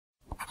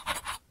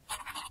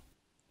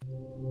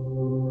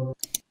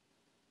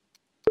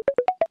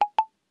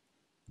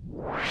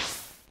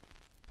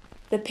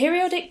The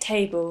periodic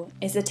table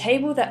is a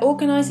table that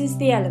organises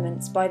the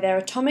elements by their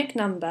atomic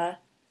number,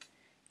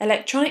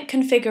 electronic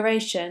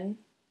configuration,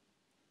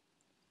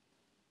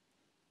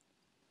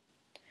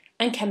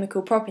 and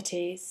chemical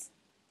properties.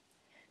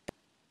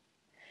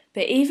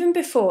 But even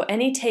before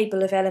any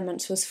table of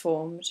elements was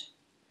formed,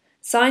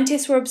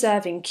 scientists were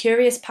observing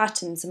curious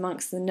patterns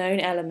amongst the known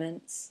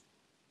elements.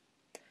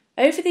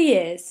 Over the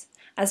years,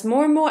 as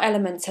more and more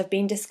elements have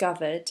been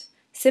discovered,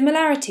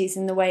 similarities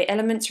in the way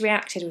elements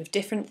reacted with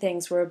different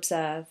things were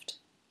observed.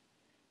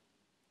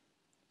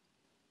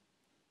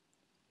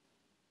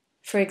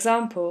 For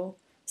example,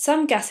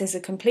 some gases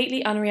are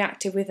completely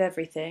unreactive with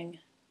everything,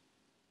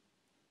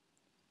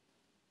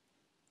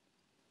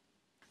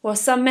 while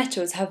some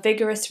metals have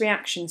vigorous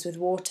reactions with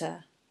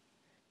water.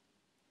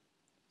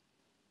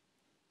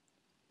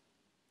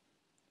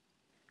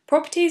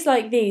 Properties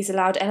like these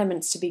allowed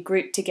elements to be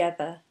grouped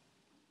together.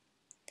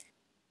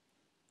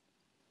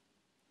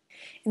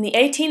 In the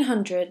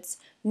 1800s,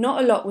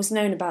 not a lot was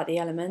known about the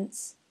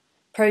elements.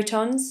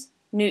 Protons,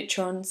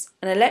 neutrons,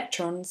 and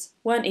electrons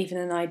weren't even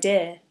an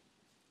idea.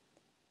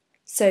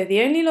 So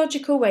the only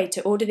logical way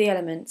to order the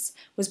elements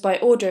was by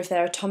order of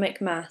their atomic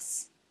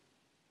mass.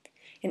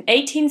 In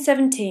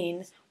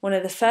 1817, one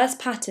of the first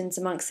patterns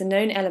amongst the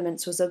known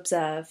elements was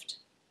observed.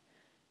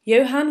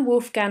 Johann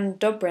Wolfgang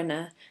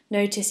Dobryna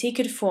noticed he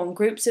could form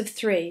groups of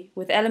 3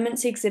 with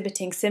elements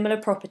exhibiting similar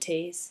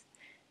properties.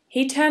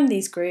 He termed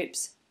these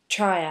groups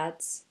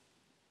triads.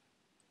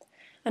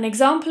 An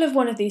example of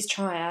one of these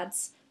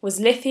triads was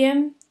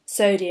lithium,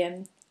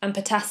 sodium, and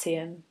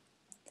potassium.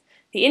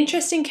 The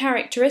interesting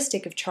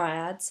characteristic of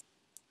triads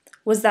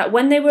was that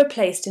when they were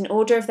placed in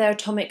order of their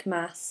atomic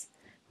mass,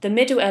 the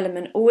middle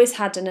element always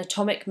had an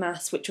atomic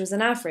mass which was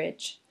an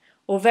average,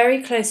 or very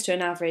close to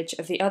an average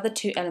of the other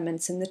 2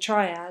 elements in the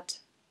triad.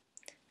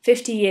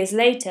 50 years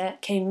later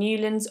came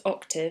Newland's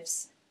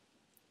octaves.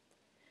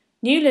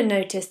 Newland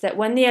noticed that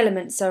when the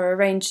elements are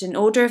arranged in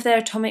order of their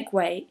atomic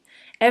weight,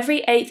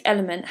 every 8th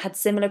element had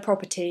similar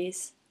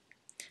properties.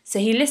 So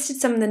he listed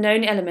some of the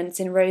known elements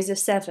in rows of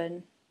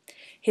 7.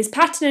 His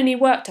pattern only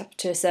worked up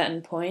to a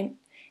certain point.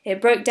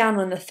 It broke down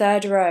on the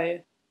 3rd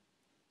row,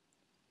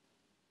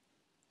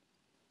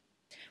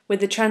 with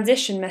the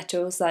transition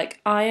metals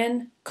like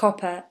iron,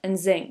 copper, and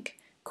zinc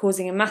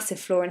causing a massive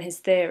flaw in his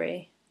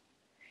theory.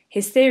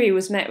 His theory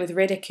was met with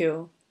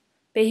ridicule,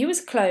 but he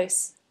was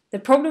close. The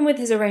problem with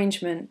his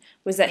arrangement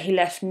was that he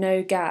left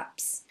no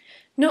gaps.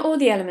 Not all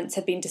the elements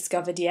had been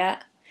discovered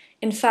yet.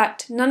 In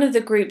fact, none of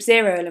the group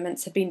 0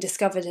 elements had been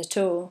discovered at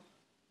all,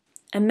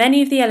 and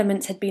many of the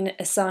elements had been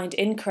assigned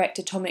incorrect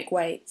atomic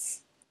weights.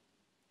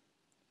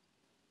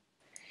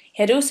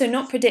 He had also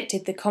not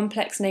predicted the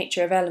complex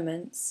nature of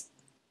elements.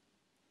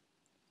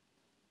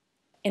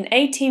 In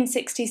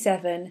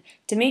 1867,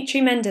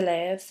 Dmitri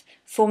Mendeleev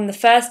formed the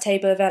first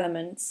table of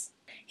elements.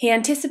 He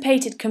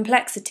anticipated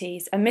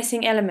complexities and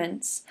missing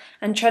elements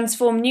and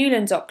transformed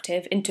Newland's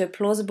octave into a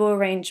plausible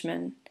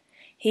arrangement.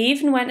 He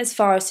even went as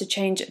far as to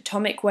change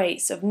atomic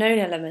weights of known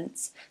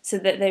elements so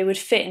that they would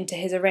fit into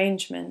his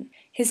arrangement.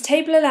 His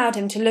table allowed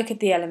him to look at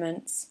the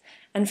elements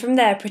and from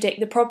there predict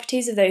the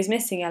properties of those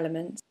missing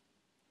elements.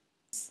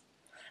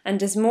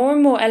 And as more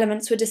and more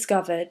elements were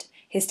discovered,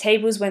 his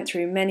tables went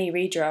through many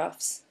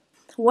redrafts.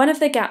 One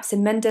of the gaps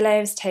in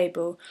Mendeleev's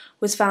table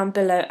was found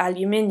below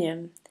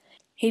aluminium.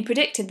 He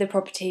predicted the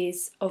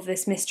properties of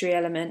this mystery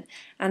element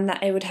and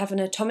that it would have an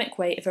atomic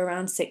weight of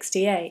around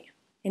 68.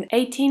 In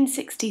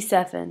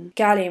 1867,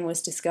 gallium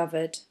was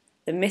discovered,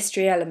 the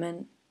mystery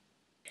element.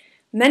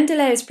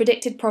 Mendeleev's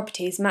predicted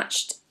properties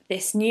matched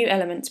this new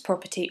element's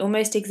property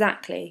almost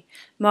exactly,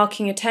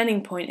 marking a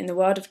turning point in the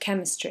world of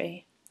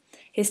chemistry.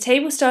 His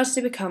table started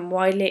to become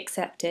widely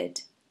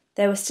accepted.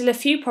 There were still a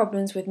few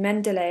problems with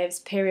Mendeleev's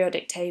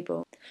periodic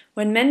table.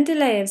 When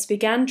Mendeleev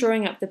began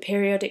drawing up the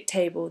periodic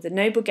table, the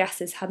noble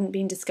gases hadn't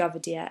been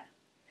discovered yet.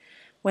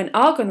 When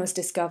argon was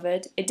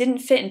discovered, it didn't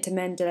fit into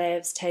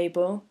Mendeleev's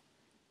table.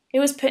 It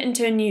was put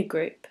into a new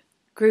group,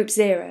 group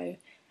 0,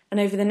 and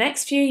over the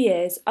next few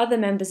years, other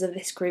members of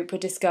this group were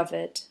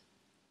discovered.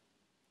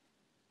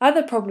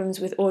 Other problems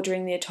with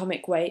ordering the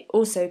atomic weight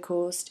also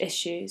caused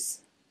issues.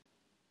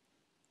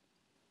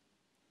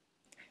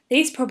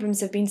 These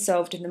problems have been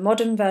solved in the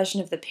modern version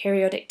of the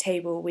periodic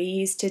table we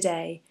use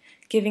today,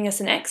 giving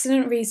us an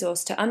excellent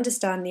resource to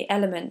understand the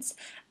elements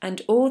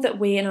and all that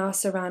we and our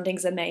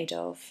surroundings are made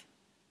of.